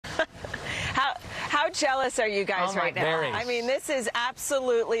jealous are you guys right now? Very. I mean, this is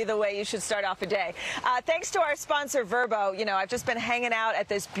absolutely the way you should start off a day. Thanks to our sponsor, Verbo. You know, I've just been hanging out at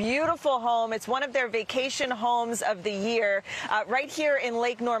this beautiful home. It's one of their vacation homes of the year right here in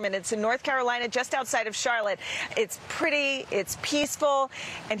Lake Norman. It's in North Carolina, just outside of Charlotte. It's pretty, it's peaceful,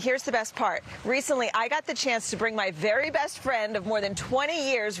 and here's the best part. Recently, I got the chance to bring my very best friend of more than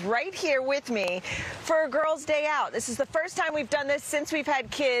 20 years right here with me for a girls' day out. This is the first time we've done this since we've had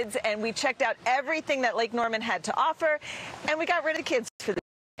kids, and we checked out everything that Lake Norman had to offer, and we got rid of the kids for the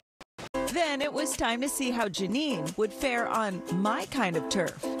day. Then it was time to see how Janine would fare on my kind of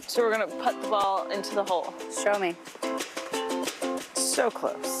turf. So we're going to put the ball into the hole. Show me. So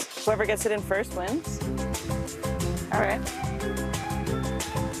close. Whoever gets it in first wins. All right.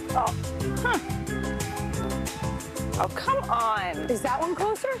 Oh, huh. Oh, come on. Is that one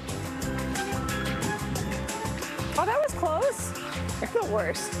closer? Oh, that was close. You're the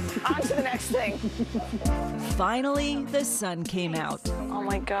worst. On to the next thing. Finally, the sun came out. Oh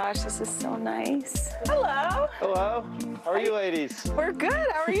my gosh, this is so nice. Hello. Hello. How are you ladies? We're good.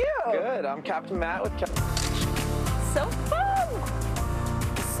 How are you? Good. I'm Captain Matt with So fun.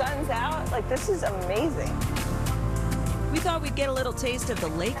 The sun's out. Like, this is amazing. We thought we'd get a little taste of the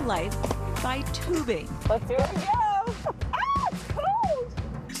lake life by tubing. Let's do it. Go. Ah, it's cold.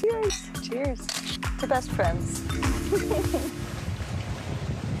 Cheers. Cheers. To best friends.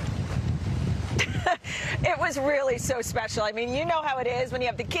 It was really so special. I mean, you know how it is when you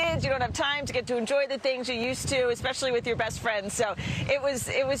have the kids, you don't have time to get to enjoy the things you used to, especially with your best friends. So it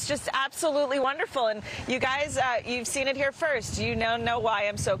was just absolutely wonderful. And you guys, you've seen it here first. You know why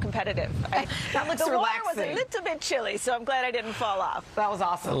I'm so competitive. That looks the relaxing. water was a little bit chilly, so I'm glad I didn't fall off. That was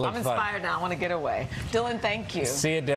awesome. That I'm looked fun. inspired now. I want to get away. Dylan, thank you. See you,